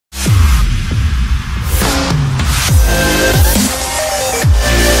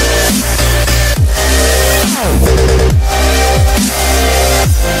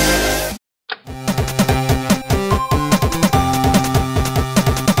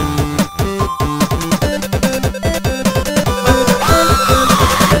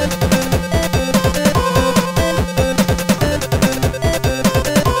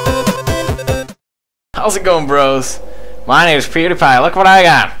How's it going, bros? My name is PewDiePie. Look what I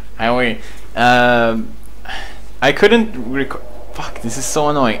got. I couldn't record. Fuck, this is so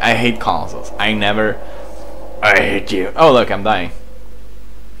annoying. I hate consoles. I hate you. Oh, look, I'm dying.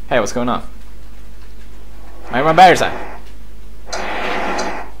 Hey, what's going on? My battery's on.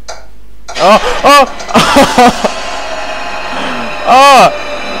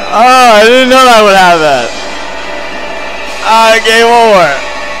 I didn't know I would have that. Game over.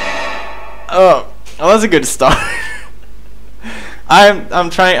 Well, that's a good start.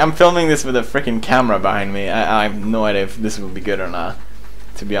 I'm filming this with a freaking camera behind me. I have no idea if this will be good or not,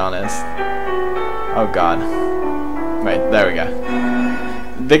 to be honest. Oh god. Wait, there we go.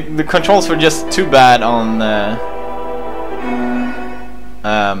 The controls were just too bad on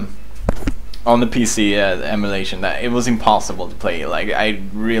the PC emulation that it was impossible to play. Like, I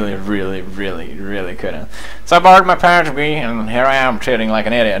really couldn't. So I borrowed my parents' Wii, and here I am trading like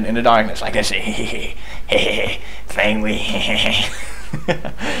an idiot in the darkness, like this. Playing Wii.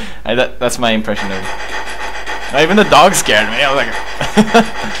 That's my impression of. Even the dog scared me. I was like,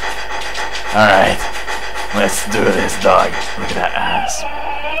 all right, let's do this, dog. Look at that ass.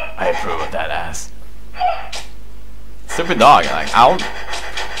 I approve of that ass. Stupid dog. Like, I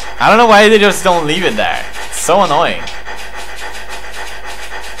don't know why they just don't leave it there. It's so annoying.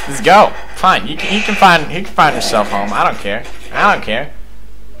 Let's go. Fine. He can find himself home. I don't care.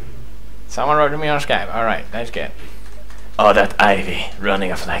 Someone wrote to me on Skype. All right, that's good. Oh, that Ivy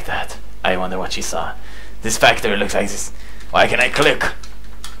running off like that. I wonder what she saw. This factory looks like this. Why can I click?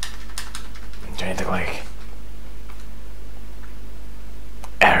 I'm trying to click.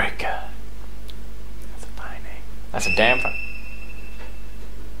 Erica. That's a fine name. That's a damn fine.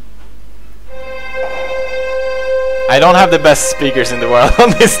 I don't have the best speakers in the world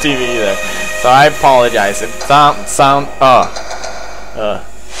on this TV either, so I apologize. If sound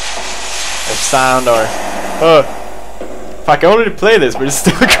or fuck, I already played this, but it's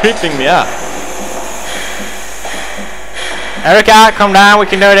still creeping me out. Erica, come down, we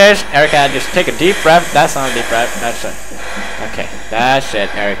can do this. Erica, just take a deep breath. That's not a deep breath. That's it. Okay, that's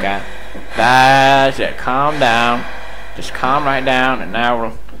it, Erica. That's it. Calm down. Just calm right down, and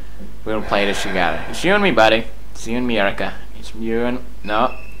now we'll play this together. It's you and me, buddy. It's you and me, Erica. It's you and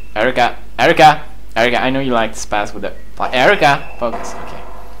no, Erica. I know you like to spaz with it. Erica, focus. Okay.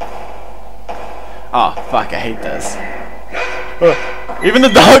 Oh fuck, I hate this. Even the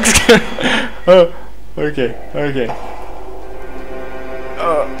dog's scared. Okay.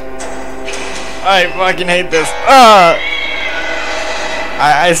 I fucking hate this.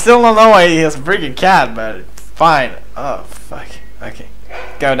 I still don't know why he has a freaking cat, but it's fine. Oh fuck. Okay.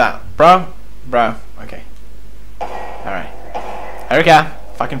 Go down. Bro. Okay. Alright. Erica,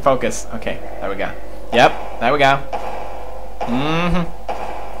 fucking focus. Okay, there we go. Yep, there we go.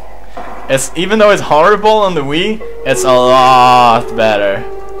 Even though it's horrible on the Wii, it's a lot better.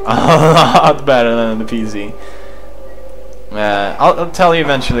 A lot better than the PC. I'll tell you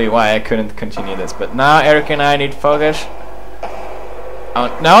eventually why I couldn't continue this, but now Erica and I need to focus. Oh,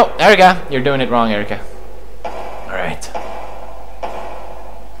 no, Erica, you're doing it wrong, Erica. Alright.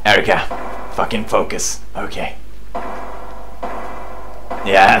 Erica, fucking focus. Okay.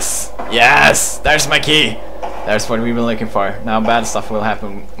 Yes, there's my key. There's what we've been looking for. Now bad stuff will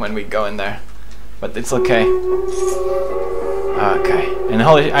happen when we go in there, but it's okay. Okay, and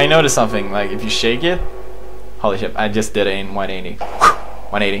holy, I noticed something. Like if you shake it, holy shit! I just did it in 180.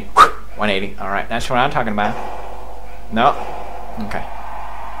 180. 180. All right, that's what I'm talking about. No. Okay.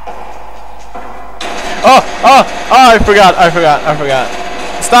 Oh! I forgot.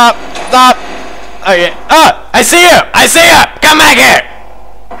 Stop! Okay. I see you! Come back here!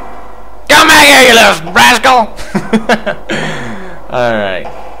 You little rascal! Alright.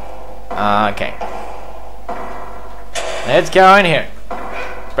 Okay. Let's go in here.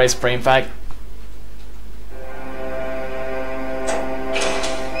 Spray Supreme Fact.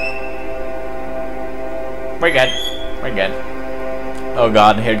 We're good. Oh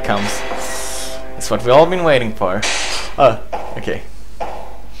god, here it comes. It's what we've all been waiting for. Okay.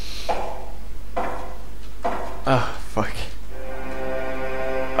 Oh, fuck.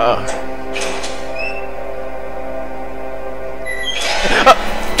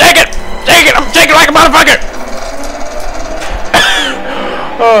 Take it! I'm taking like a motherfucker!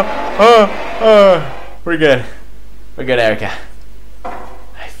 We're good, Erica.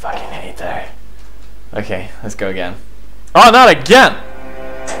 I fucking hate that. Okay, let's go again. Oh, not again!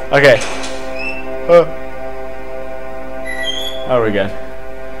 Okay. Oh, we're good.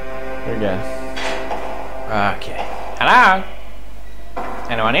 Okay. Hello?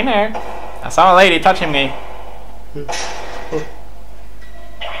 Anyone in there? I saw a lady touching me.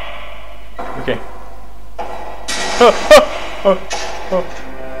 Okay. No!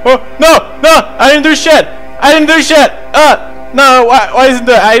 No! I didn't do shit! I didn't do shit! No! Why isn't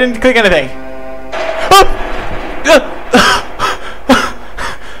that? I didn't click anything.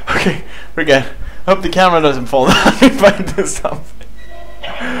 Okay, we're good. I hope the camera doesn't fall down if I do something.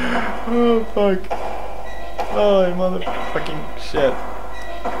 Oh fuck! Oh motherfucking shit!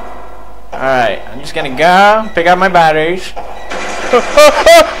 All right, I'm just gonna go pick up my batteries. What?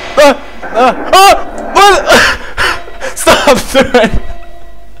 Stop doing!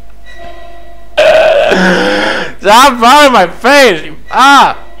 Stop following my face! You,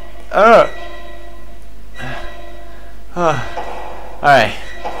 Alright,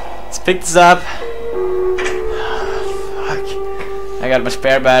 let's pick this up. Fuck. I got my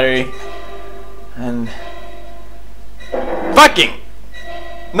spare battery. And. Fucking!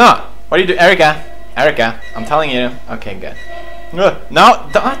 No! What do you do? Erica! Erica, I'm telling you. Okay, good. No!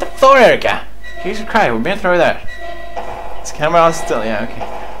 Don't have the floor, Erica! Jesus Christ, we're being through there. Is the camera on still? Yeah, okay.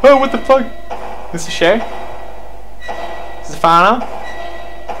 Oh, what the fuck? This is Shay? Stefano?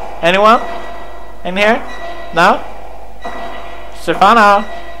 Anyone? In here? No? Stefano?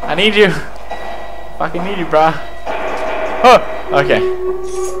 I need you. Fucking need you, bro. Oh! Okay.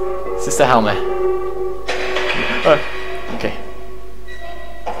 It's just a helmet. Okay.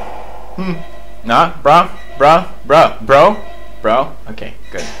 No, bro. Okay,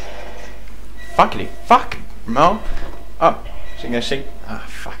 good. Fuckity. Fuck, Mo. Oh, she gonna shake. Oh,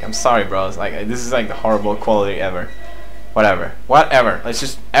 fuck. I'm sorry, bro. It's like this is like the horrible quality ever. Whatever. Let's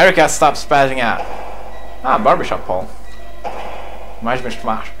just. Erica, stop spazzing out. Ah, barbershop pole.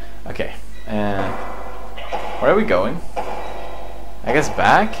 Okay. And where are we going? I guess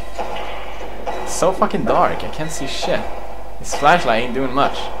back. It's so fucking dark. I can't see shit. This flashlight ain't doing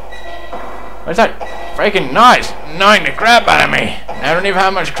much. What's that freaking noise? Annoying the crap out of me. I don't even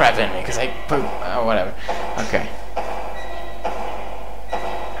have much crap in me because I poop. Oh, whatever. Okay.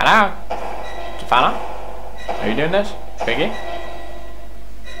 Hello? Stefano? Are you doing this? Piggy?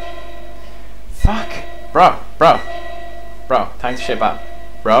 Fuck. Bro. Time to shape up.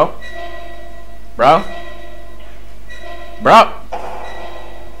 Bro.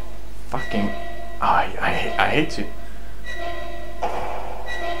 Fucking. Oh, I hate you.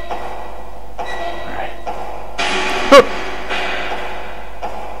 Alright.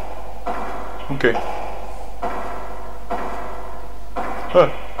 Okay.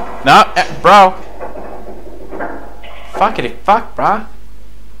 No, bro. Fuckity fuck, bro.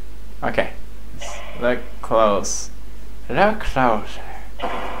 Okay. Look close. Look closer.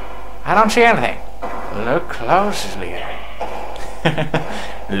 I don't see anything. Look closely.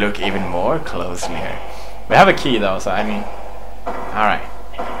 Look even more closely. We have a key though, so I mean. Alright,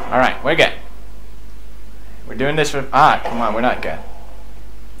 we're good. We're doing this with. Come on, we're not good.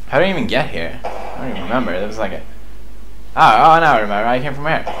 How do I even get here? I don't even remember. There was like a. Oh, now I remember. I came from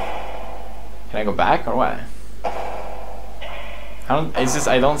here. Can I go back or what?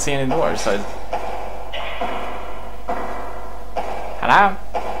 I don't see any doors, so. Hello?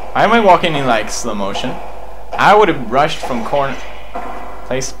 Why am I walking in like slow motion? I would have rushed from corner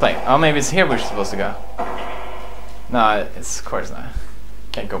place to place. Oh, maybe it's here we're supposed to go. No, it's of course not.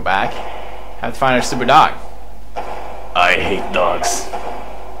 Can't go back. Have to find our super dog. I hate dogs.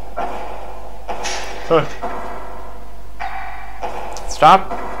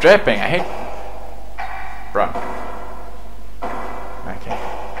 Stop dripping. I hate. Bro. Okay.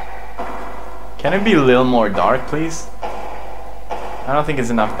 Can it be a little more dark, please? I don't think it's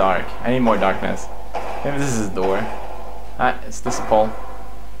enough dark. I need more darkness. Maybe this is a door. Is this a pole?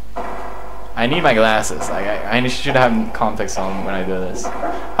 I need my glasses. Like I should have context on when I do this.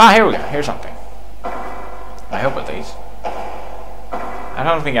 Here we go. Here's something. I hope at least. I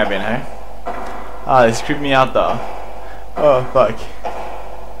don't think I've been here. This creeped me out though. Oh fuck.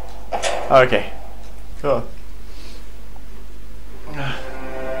 Okay. Cool.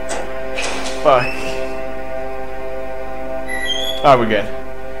 Fuck. Oh, we're good.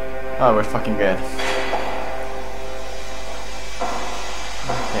 Oh, we're fucking good.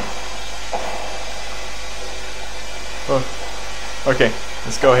 Okay. Oh. Okay,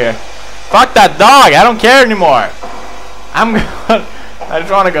 let's go here. Fuck that dog! I don't care anymore! I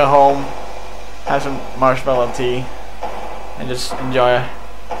just want to go home, have some marshmallow tea, and just enjoy,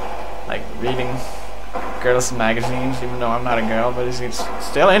 like, reading girls' magazines, even though I'm not a girl, but it's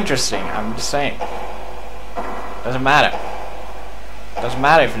still interesting. I'm just saying. Doesn't matter. Doesn't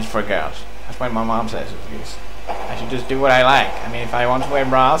matter if it's for girls. That's what my mom says at least. I should just do what I like. I mean, if I want to wear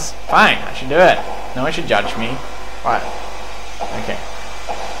bras, fine, I should do it. No one should judge me. What? Okay.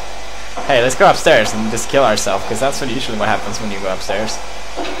 Hey, let's go upstairs and just kill ourselves, because that's usually what happens when you go upstairs.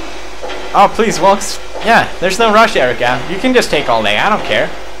 Oh, please, Wilkes. Yeah, there's no rush, Erica. You can just take all day. I don't care.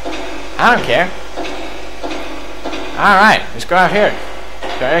 I don't care. Alright, just go out here.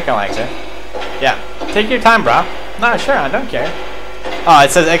 Sure, Erica likes it. Yeah, take your time, bro. No, sure, I don't care. Oh,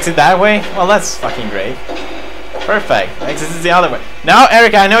 it says exit that way? Well, that's fucking great. Perfect. Exit is the other way. No,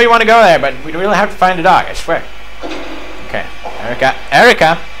 Erica, I know you want to go there, but we really have to find the dog, I swear. Okay, Erica.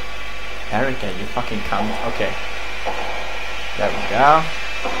 Erica! Erica, you fucking cunt. Okay. There we go.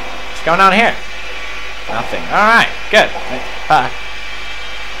 What's going on here? Nothing. Alright, good.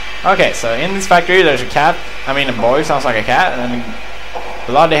 Okay, so in this factory there's a cat. I mean, a boy sounds like a cat, and then a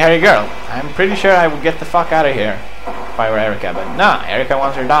bloody hairy girl. I'm pretty sure I would get the fuck out of here if I were Erica, but nah, Erica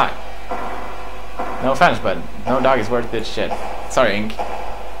wants her dog. No offense, but no dog is worth this shit. Sorry, Ink.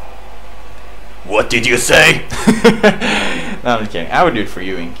 What did you say? No, I'm just kidding. I would do it for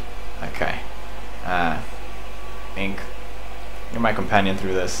you, Ink. Okay. Ink. You're my companion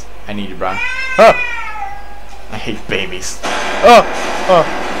through this. I need you, bro. Oh! I hate babies. Oh! Oh!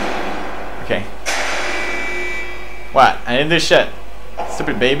 Okay. What? I did this shit.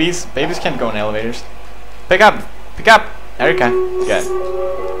 Stupid babies. Babies can't go in elevators. Pick up! Pick up! Erica.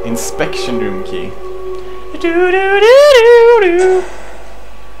 Good. Inspection room key.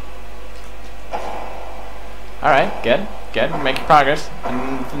 Alright, good. Good. We're making progress.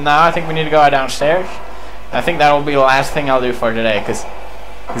 And now I think we need to go downstairs. I think that will be the last thing I'll do for today, because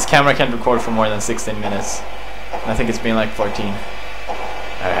this camera can't record for more than 16 minutes. And I think it's been like 14.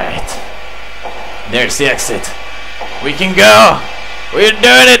 Alright. There's the exit. We can go! We're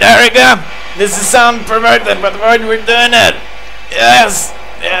doing it, Erica! This is sound perverted, but we're doing it! Yes!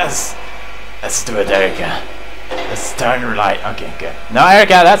 Yes! Let's do it, Erica. Let's turn right. Okay, good. No,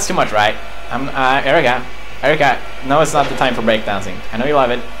 Erica, that's too much right. Erica. Erica, no, it's not the time for breakdancing. I know you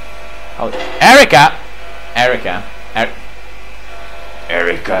love it. Oh, Erica! Erica.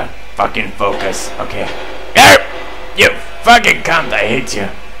 Erica, fucking focus. Okay. You fucking cunt, I hate you.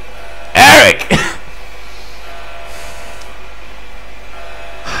 Eric!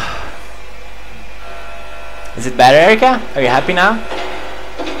 Is it better, Erica? Are you happy now?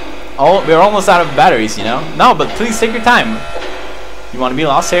 Oh, we're almost out of batteries, you know? No, but please take your time. You want to be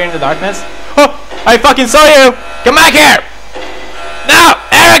lost here in the darkness? Oh! I fucking saw you! Come back here! No!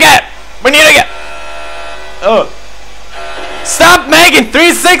 Erica! We need to get... Oh. Stop making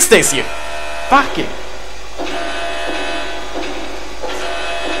 360s, you fucking...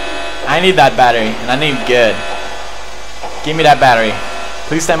 I need that battery, and I need good. Give me that battery.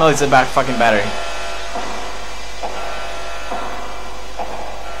 Please tell me it's a fucking battery.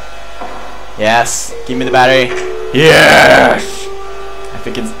 Yes, give me the battery. Yes! I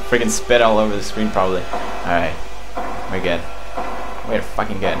think it's freaking spit all over the screen probably. Alright, we're good. We're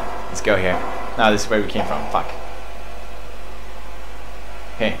fucking good. Let's go here. No, this is where we came from. Fuck.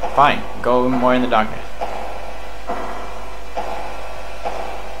 Okay, fine. Go more in the darkness.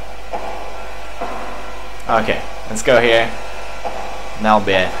 Okay, let's go here. And that'll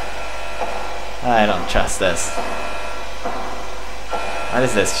be it. I don't trust this. What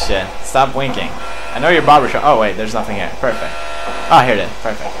is this shit? Stop winking. I know your barber shop. Oh wait, there's nothing here. Perfect. Oh, here it is.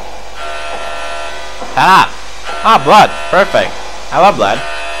 Perfect. Ah! Ah, blood. Perfect. I love blood.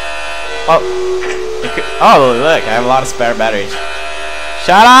 Oh. Oh, look. I have a lot of spare batteries.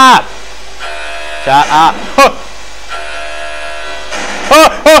 Shut up! Shut up! Oh! Oh!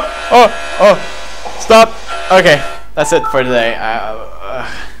 Oh! Oh! Oh! Stop! Okay. That's it for today.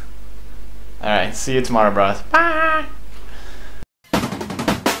 Alright. See you tomorrow, bros. Bye!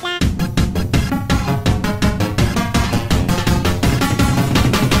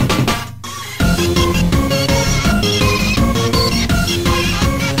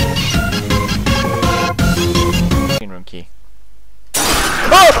 Room key.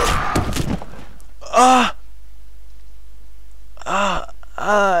 Oh!